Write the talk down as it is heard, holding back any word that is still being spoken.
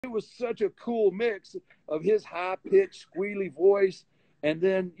was such a cool mix of his high-pitched, squealy voice, and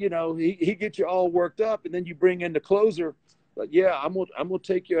then he gets you all worked up, and then you bring in the closer, like, yeah, I'm gonna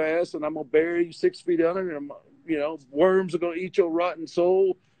take your ass and I'm gonna bury you 6 feet under, and worms are gonna eat your rotten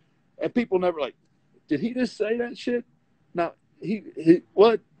soul, and people never like, did he just say that shit? No, he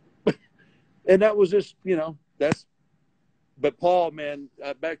what? And that was just that's. But Paul, man,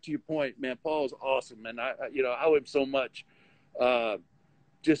 back to your point, man, Paul's awesome, man. I owe him so much.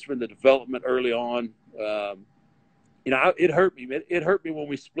 Just from the development early on. It hurt me. It hurt me when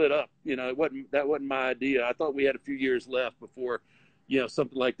we split up. That wasn't my idea. I thought we had a few years left before,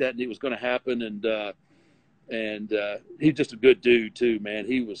 something like that was going to happen. And he's just a good dude too, man.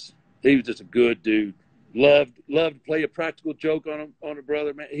 He was just a good dude. Loved to play a practical joke on a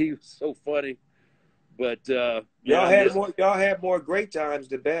brother, man. He was so funny. But y'all had more great times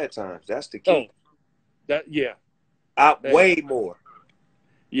than bad times. That's the key. Yeah. Way more.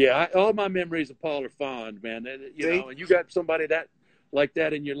 Yeah, all my memories of Paul are fond, man. And you got somebody like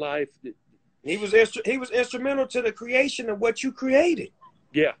that in your life. He was instrumental to the creation of what you created.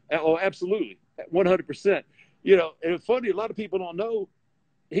 Yeah. Oh, absolutely, 100%. And it's funny. A lot of people don't know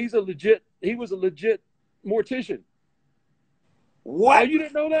he was a legit mortician. What? Oh, you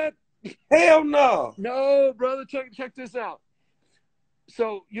didn't know that? Hell no. No, brother. Check this out.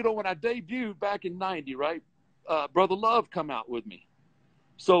 So when I debuted back in '90, right? Brother Love come out with me.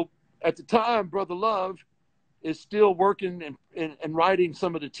 So at the time, Brother Love is still working and writing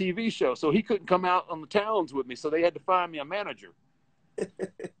some of the TV shows. So he couldn't come out on the towns with me. So they had to find me a manager.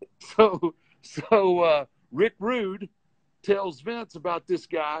 So Rick Rude tells Vince about this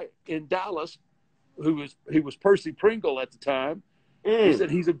guy in Dallas who was Percy Pringle at the time. He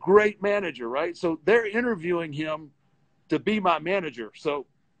said he's a great manager, right? So they're interviewing him to be my manager. So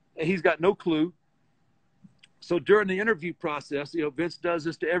he's got no clue. So during the interview process, Vince does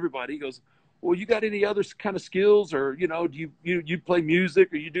this to everybody. He goes, well, you got any other kind of skills, or, do you play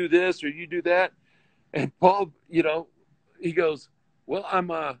music, or you do this, or you do that? And Paul, he goes, well,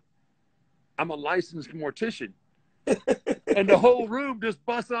 I'm a licensed mortician. And the whole room just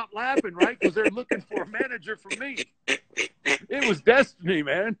busts out laughing, right? Because they're looking for a manager for me. It was destiny,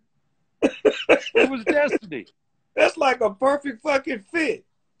 man. It was destiny. That's like a perfect fucking fit.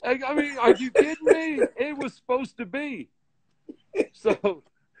 I mean, are you kidding me? It was supposed to be. So,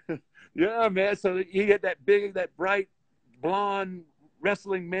 yeah, man. So he had that bright blonde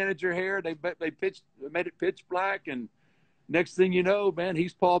wrestling manager hair. They made it pitch black, and next thing you know, man,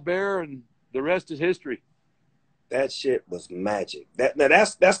 he's Paul Bearer, and the rest is history. That shit was magic.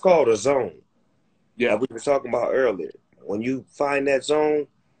 That's called a zone. Yeah, like we were talking about earlier. When you find that zone,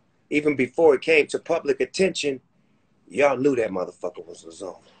 even before it came to public attention, y'all knew that motherfucker was a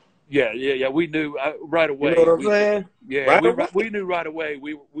zone. Yeah. We knew right away. You know what I'm saying? Yeah, we knew right away.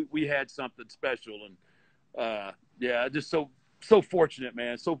 We had something special, and just so fortunate,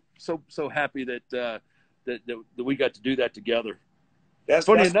 man. So happy that we got to do that together. That's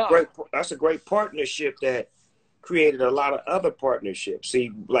a great partnership that created a lot of other partnerships.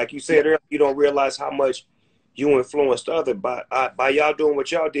 See, like you said earlier, you don't realize how much you influenced others by y'all doing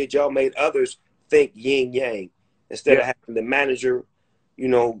what y'all did. Y'all made others think yin yang instead of having the manager,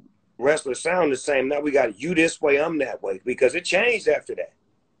 wrestlers sound the same. Now we got you this way, I'm that way, because it changed after that.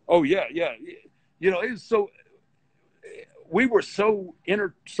 Oh yeah. It was so, we were so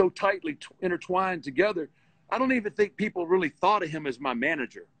tightly intertwined together. I don't even think people really thought of him as my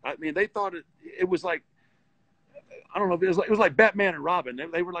manager. I mean, they thought it was like, I don't know. It was like Batman and Robin.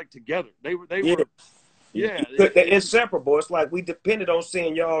 They were like together. They were. Yeah. They're inseparable. It's like we depended on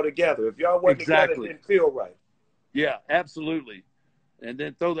seeing y'all together. If y'all weren't together, it didn't feel right. Yeah, absolutely. And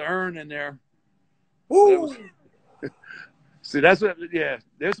then throw the urn in there. Woo! See, that's what. Yeah,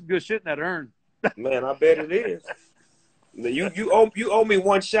 there's some good shit in that urn. Man, I bet it is. You owe me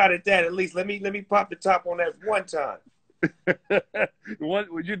one shot at that at least. Let me pop the top on that one time.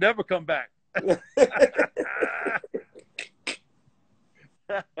 You never come back.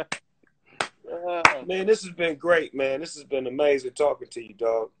 Man, this has been great, man. This has been amazing talking to you,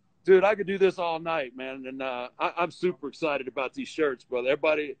 dog. Dude, I could do this all night, man. And I'm super excited about these shirts, brother.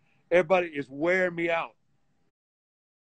 Everybody is wearing me out.